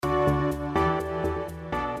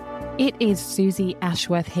It is Susie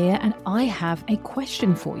Ashworth here, and I have a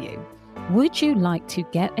question for you. Would you like to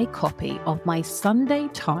get a copy of my Sunday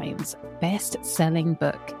Times best-selling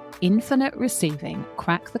book, Infinite Receiving: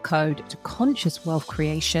 Crack the Code to Conscious Wealth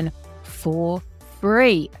Creation, for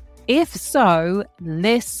free? If so,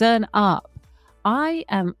 listen up. I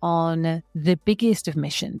am on the biggest of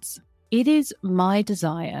missions. It is my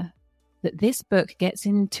desire that this book gets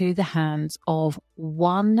into the hands of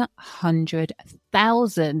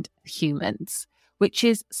 100,000 humans, which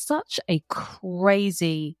is such a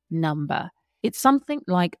crazy number. It's something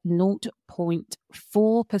like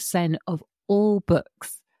 0.4% of all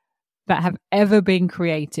books that have ever been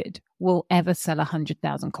created will ever sell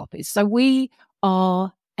 100,000 copies. So we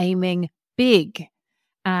are aiming big,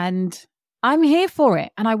 and I'm here for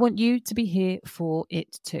it, and I want you to be here for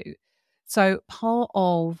it too. So part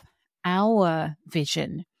of our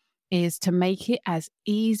vision is to make it as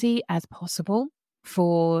easy as possible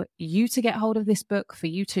for you to get hold of this book, for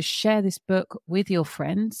you to share this book with your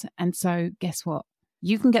friends. And so guess what?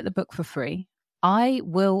 You can get the book for free. I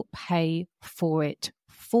will pay for it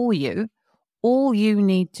for you. All you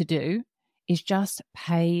need to do is just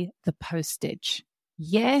pay the postage.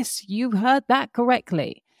 Yes, you heard that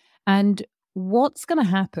correctly. And what's going to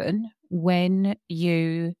happen when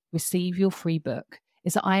you receive your free book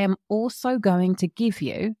is that I am also going to give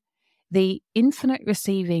you the Infinite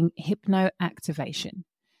Receiving Hypno Activation.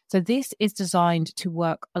 So this is designed to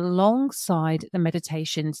work alongside the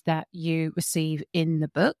meditations that you receive in the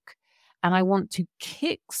book. And I want to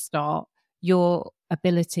kickstart your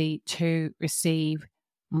ability to receive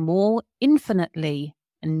more infinitely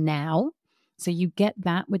now. So you get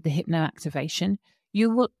that with the Hypno Activation. You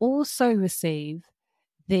will also receive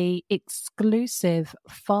the exclusive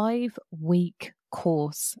 5-week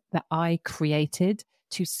course that I created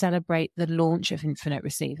to celebrate the launch of Infinite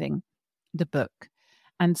Receiving, the book.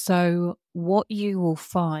 And so what you will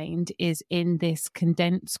find is in this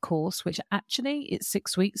condensed course, which actually it's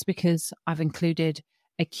 6 weeks because I've included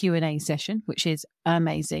a Q&A session, which is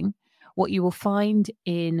amazing. What you will find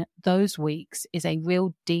in those weeks is a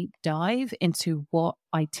real deep dive into what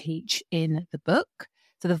I teach in the book.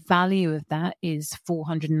 So the value of that is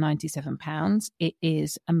 £497. It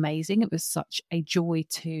is amazing. It was such a joy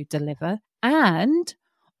to deliver. And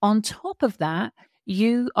on top of that,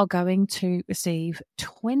 you are going to receive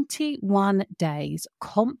 21 days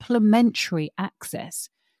complimentary access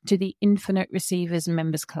to the Infinite Receivers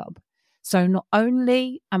Members Club. So not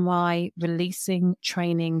only am I releasing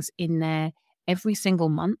trainings in there every single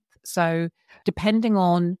month, so depending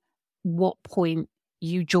on what point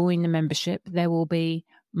you join the membership, there will be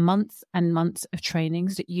months and months of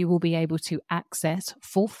trainings that you will be able to access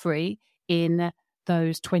for free in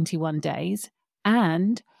those 21 days.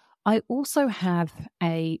 And I also have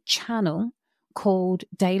a channel called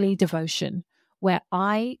Daily Devotion, where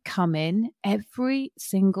I come in every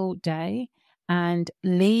single day and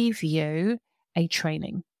leave you a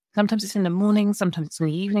training. Sometimes it's in the morning, sometimes it's in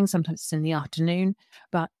the evening, sometimes it's in the afternoon,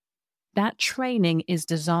 but that training is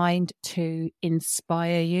designed to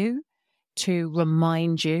inspire you, to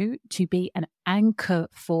remind you, to be an anchor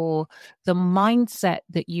for the mindset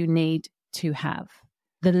that you need to have,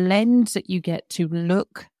 the lens that you get to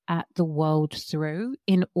look at the world through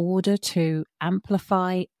in order to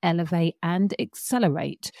amplify, elevate, and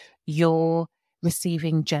accelerate your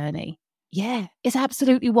receiving journey. Yeah, it's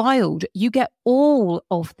absolutely wild. You get all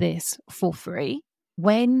of this for free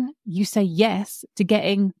when you say yes to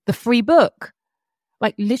getting the free book.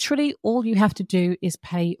 Like literally all you have to do is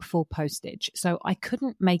pay for postage. So I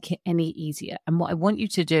couldn't make it any easier. And what I want you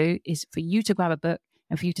to do is for you to grab a book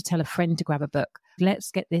and for you to tell a friend to grab a book.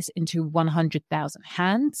 Let's get this into 100,000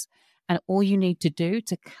 hands. And all you need to do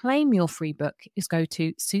to claim your free book is go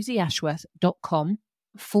to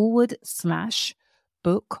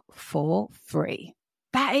susieashworth.com/book for free.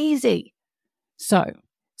 That easy. So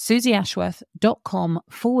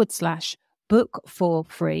susieashworth.com/book for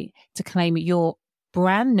free to claim your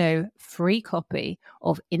brand new free copy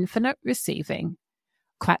of Infinite Receiving,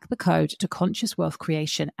 Crack the Code to Conscious Wealth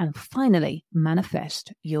Creation, and finally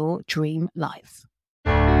manifest your dream life.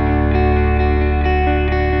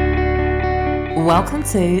 Welcome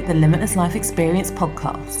to the Limitless Life Experience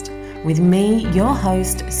podcast with me, your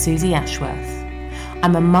host, Susie Ashworth.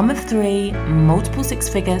 I'm a mum of 3, multiple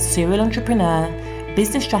 6-figure serial entrepreneur,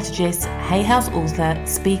 business strategist, Hay House author,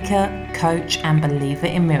 speaker, coach, and believer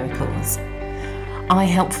in miracles. I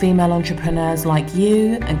help female entrepreneurs like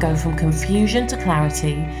you go from confusion to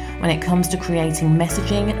clarity when it comes to creating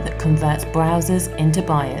messaging that converts browsers into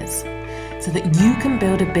buyers, so that you can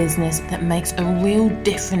build a business that makes a real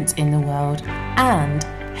difference in the world and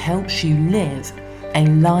helps you live a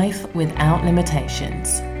life without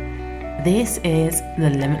limitations. This is the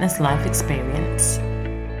Limitless Life Experience.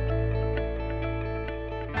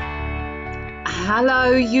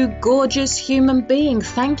 Hello, you gorgeous human being.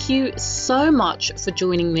 Thank you so much for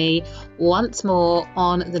joining me once more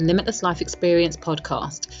on the Limitless Life Experience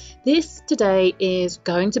podcast. This today is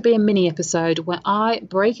going to be a mini episode where I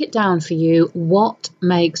break it down for you what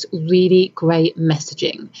makes really great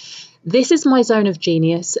messaging. This is my zone of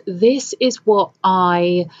genius. This is what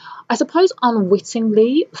I suppose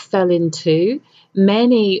unwittingly fell into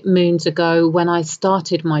many moons ago when I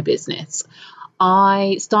started my business.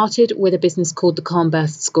 I started with a business called the Calm Birth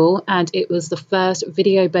School, and it was the first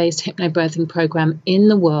video-based hypnobirthing program in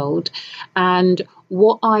the world. And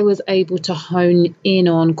what I was able to hone in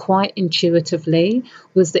on quite intuitively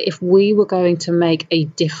was that if we were going to make a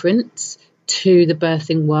difference to the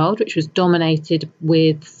birthing world, which was dominated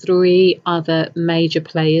with 3 other major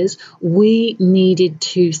players, we needed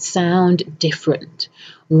to sound different.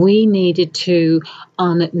 We needed to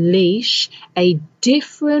unleash a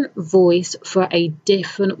different voice for a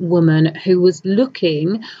different woman who was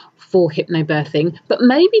looking for hypnobirthing, but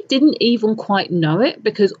maybe didn't even quite know it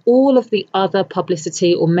because all of the other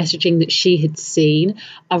publicity or messaging that she had seen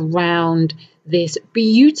around this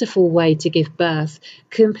beautiful way to give birth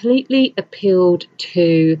completely appealed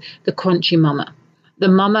to the crunchy mama, the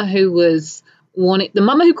mama who was the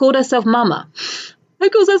mama who called herself mama. Who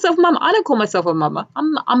calls herself mama? I don't call myself a mama.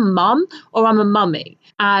 I'm mum or I'm a mummy.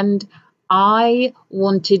 And I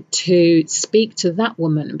wanted to speak to that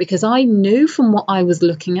woman because I knew from what I was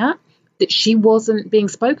looking at that she wasn't being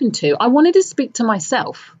spoken to. I wanted to speak to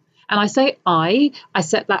myself. And I say I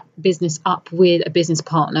set that business up with a business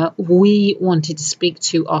partner. We wanted to speak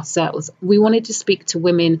to ourselves. We wanted to speak to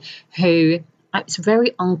women who, it's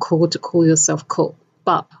very uncool to call yourself cool,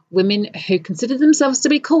 but women who consider themselves to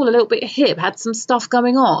be cool, a little bit hip, had some stuff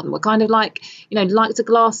going on, were kind of like, liked a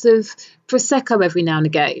glass of Prosecco every now and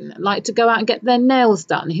again, liked to go out and get their nails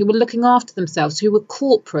done, who were looking after themselves, who were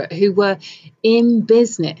corporate, who were in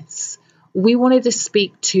business. We wanted to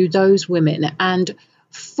speak to those women. And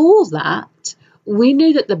for that, we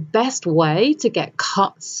knew that the best way to get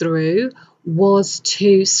cut through was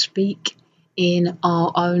to speak in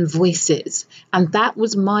our own voices. And that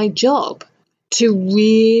was my job, to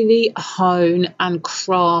really hone and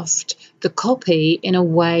craft the copy in a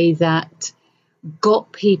way that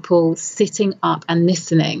got people sitting up and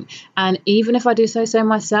listening. And even if I do say so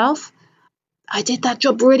myself, I did that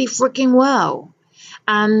job really freaking well.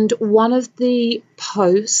 And one of the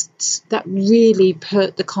posts that really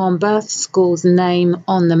put the Calm Birth School's name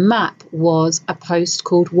on the map was a post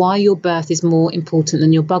called "Why Your Birth is More Important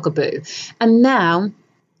Than Your Bugaboo." And now,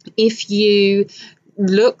 if you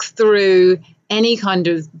look through any kind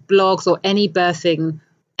of blogs or any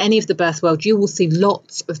of the birth world, you will see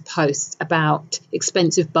lots of posts about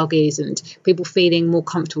expensive buggies and people feeling more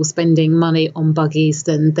comfortable spending money on buggies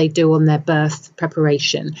than they do on their birth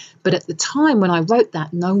preparation. But at the time when I wrote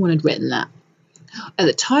that, no one had written that. At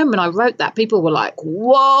the time when I wrote that, people were like,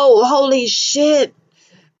 whoa, holy shit,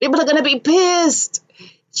 people are going to be pissed.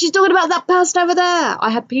 She's talking about that person over there. I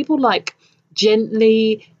had people like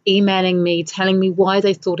gently emailing me, telling me why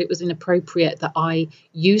they thought it was inappropriate that I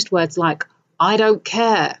used words like, I don't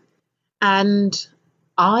care. And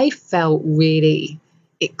I felt really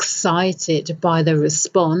excited by the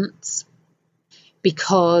response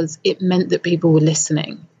because it meant that people were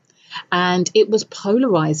listening. And it was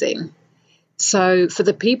polarizing. So for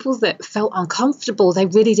the people that felt uncomfortable, they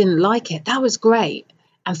really didn't like it. That was great.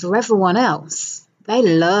 And for everyone else, they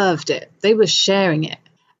loved it. They were sharing it.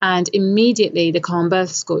 And immediately the Calm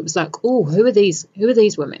Birth School, it was like, oh, who are these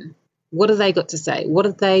women? What have they got to say? What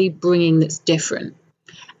are they bringing that's different?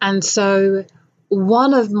 And so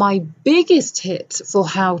one of my biggest tips for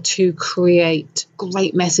how to create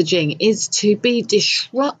great messaging is to be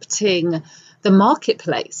disrupting the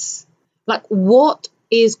marketplace. Like, what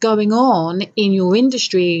is going on in your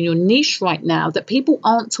industry, in your niche right now that people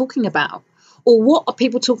aren't talking about? Or what are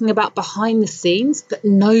people talking about behind the scenes that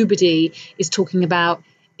nobody is talking about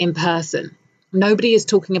in person? Nobody is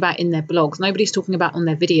talking about in their blogs. Nobody's talking about on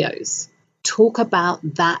their videos. Talk about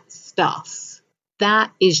that stuff. That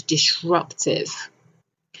is disruptive.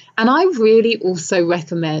 And I really also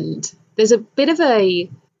recommend, there's a bit of a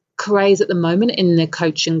craze at the moment in the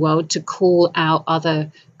coaching world to call out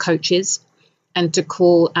other coaches and to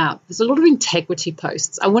call out, there's a lot of integrity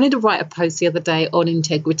posts. I wanted to write a post the other day on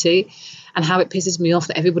integrity and how it pisses me off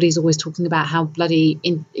that everybody's always talking about how bloody,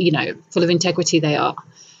 full of integrity they are.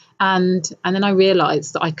 And then I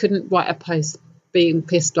realized that I couldn't write a post being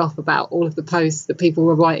pissed off about all of the posts that people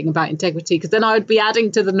were writing about integrity, because then I would be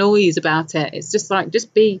adding to the noise about it. It's just like,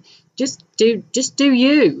 just do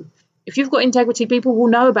you. If you've got integrity, people will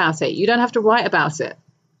know about it. You don't have to write about it,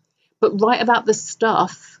 but write about the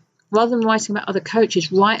stuff rather than writing about other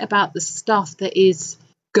coaches. Write about the stuff that is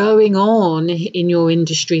going on in your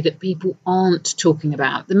industry that people aren't talking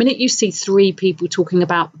about. The minute you see 3 people talking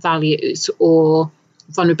about values or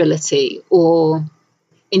vulnerability or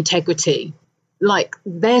integrity, like,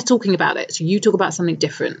 they're talking about it, so you talk about something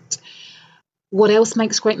different. What else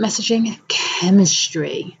makes great messaging?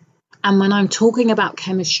 Chemistry. And when I'm talking about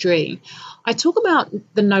chemistry, I talk about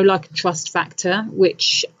the know, like, and trust factor,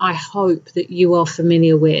 which I hope that you are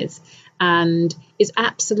familiar with and is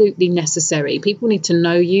absolutely necessary. People need to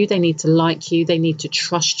know you, they need to like you, they need to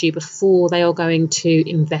trust you before they are going to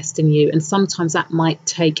invest in you. And sometimes that might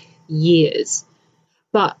take years.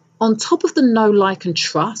 But on top of the know, like, and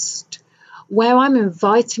trust, where I'm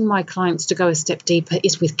inviting my clients to go a step deeper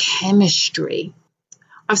is with chemistry.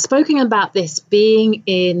 I've spoken about this being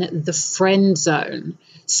in the friend zone.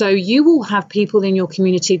 So you will have people in your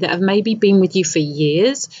community that have maybe been with you for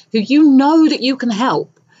years who you know that you can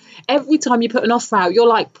help. Every time you put an offer out, you're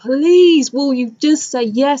like, please, will you just say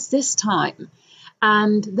yes this time?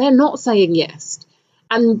 And they're not saying yes.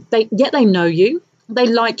 And yet they know you, they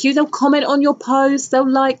like you, they'll comment on your posts, they'll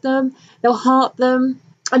like them, they'll heart them,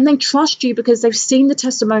 and they trust you because they've seen the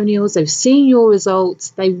testimonials, they've seen your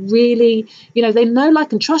results, they really, they know,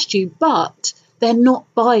 like, and trust you, but they're not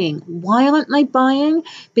buying. Why aren't they buying?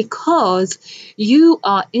 Because you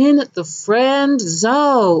are in the friend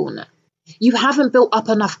zone. You haven't built up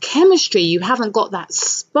enough chemistry. You haven't got that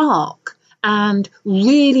spark. And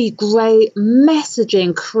really great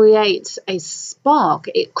messaging creates a spark.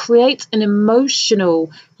 It creates an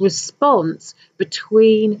emotional response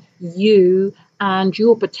between you and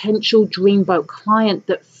your potential dreamboat client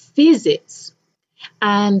that fizzes.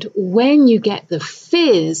 And when you get the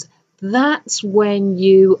fizz, that's when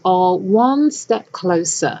you are one step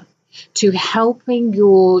closer to helping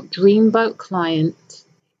your dreamboat client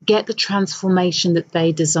get the transformation that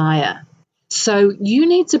they desire. So you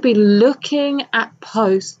need to be looking at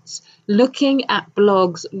posts, looking at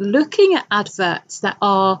blogs, looking at adverts that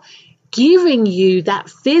are giving you that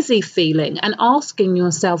fizzy feeling and asking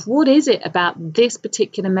yourself, what is it about this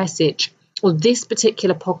particular message or this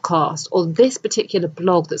particular podcast or this particular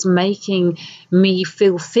blog that's making me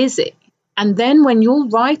feel fizzy? And then when you're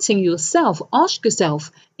writing yourself, ask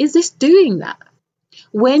yourself, is this doing that?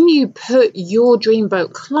 When you put your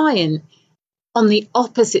dreamboat client on the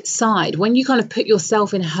opposite side, when you kind of put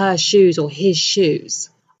yourself in her shoes or his shoes,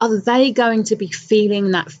 are they going to be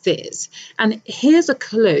feeling that fizz? And here's a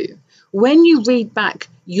clue. When you read back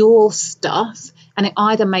your stuff and it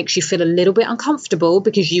either makes you feel a little bit uncomfortable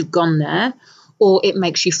because you've gone there, or it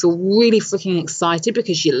makes you feel really freaking excited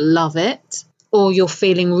because you love it, or you're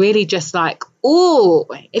feeling really just like, oh,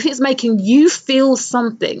 if it's making you feel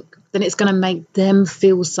something, then it's going to make them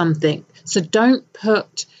feel something. So don't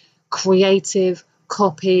put creative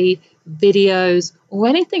copy, videos, or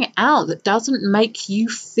anything out that doesn't make you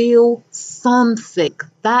feel something.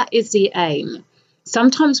 That is the aim.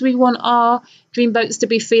 Sometimes we want our dreamboats to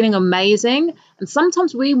be feeling amazing, and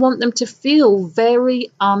sometimes we want them to feel very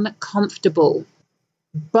uncomfortable.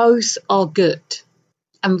 Both are good.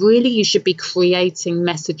 And really, you should be creating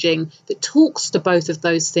messaging that talks to both of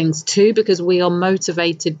those things too, because we are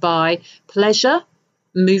motivated by pleasure,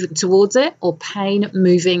 moving towards it, or pain,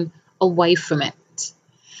 moving away from it.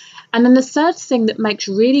 And then the third thing that makes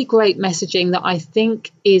really great messaging that I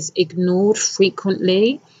think is ignored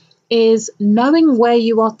frequently is knowing where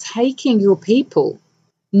you are taking your people,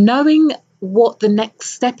 knowing what the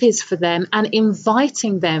next step is for them and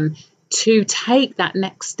inviting them to take that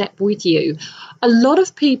next step with you. A lot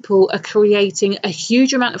of people are creating a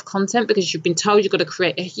huge amount of content because you've been told you've got to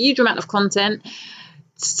create a huge amount of content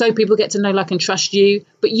so people get to know, like, and trust you,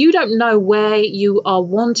 but you don't know where you are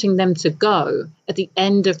wanting them to go at the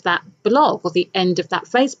end of that blog or the end of that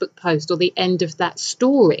Facebook post or the end of that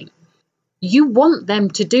story. You want them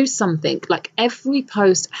to do something. Like, every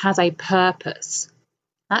post has a purpose.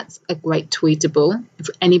 That's a great tweetable. If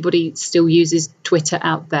anybody still uses Twitter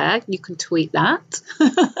out there, you can tweet that.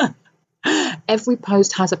 Every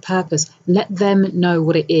post has a purpose. Let them know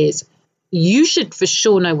what it is. You should for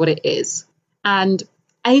sure know what it is. And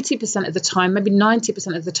 80% of the time, maybe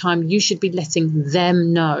 90% of the time, you should be letting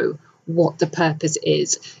them know what the purpose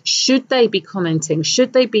is. Should they be commenting?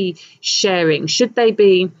 Should they be sharing? Should they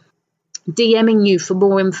be DMing you for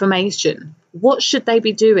more information? What should they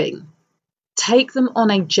be doing? Take them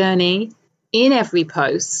on a journey in every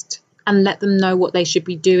post and let them know what they should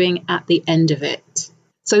be doing at the end of it.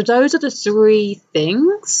 So those are the 3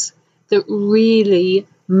 things that really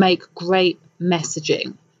make great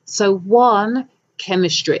messaging. So 1,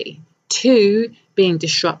 chemistry. 2, being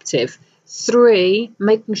disruptive. 3,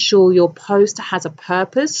 making sure your post has a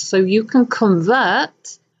purpose so you can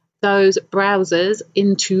convert those browsers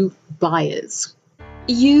into buyers.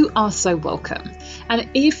 You are so welcome. And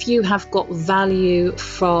if you have got value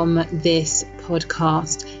from this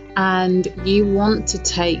podcast and you want to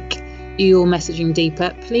take your messaging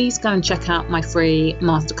deeper, please go and check out my free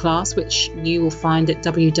masterclass, which you will find at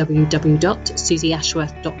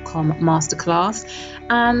www.susieashworth.com masterclass.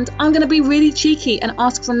 And I'm going to be really cheeky and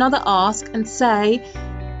ask for another ask and say,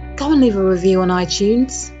 go and leave a review on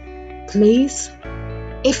iTunes, please.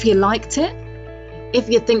 If you liked it, if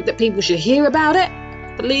you think that people should hear about it,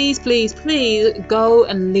 please, please, please go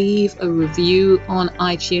and leave a review on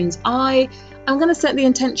iTunes. I'm going to set the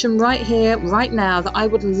intention right here, right now, that I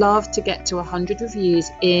would love to get to 100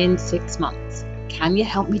 reviews in 6 months. Can you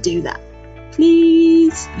help me do that?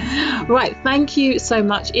 Please. Right, thank you so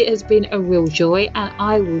much. It has been a real joy, and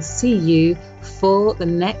I will see you for the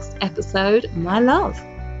next episode, my love.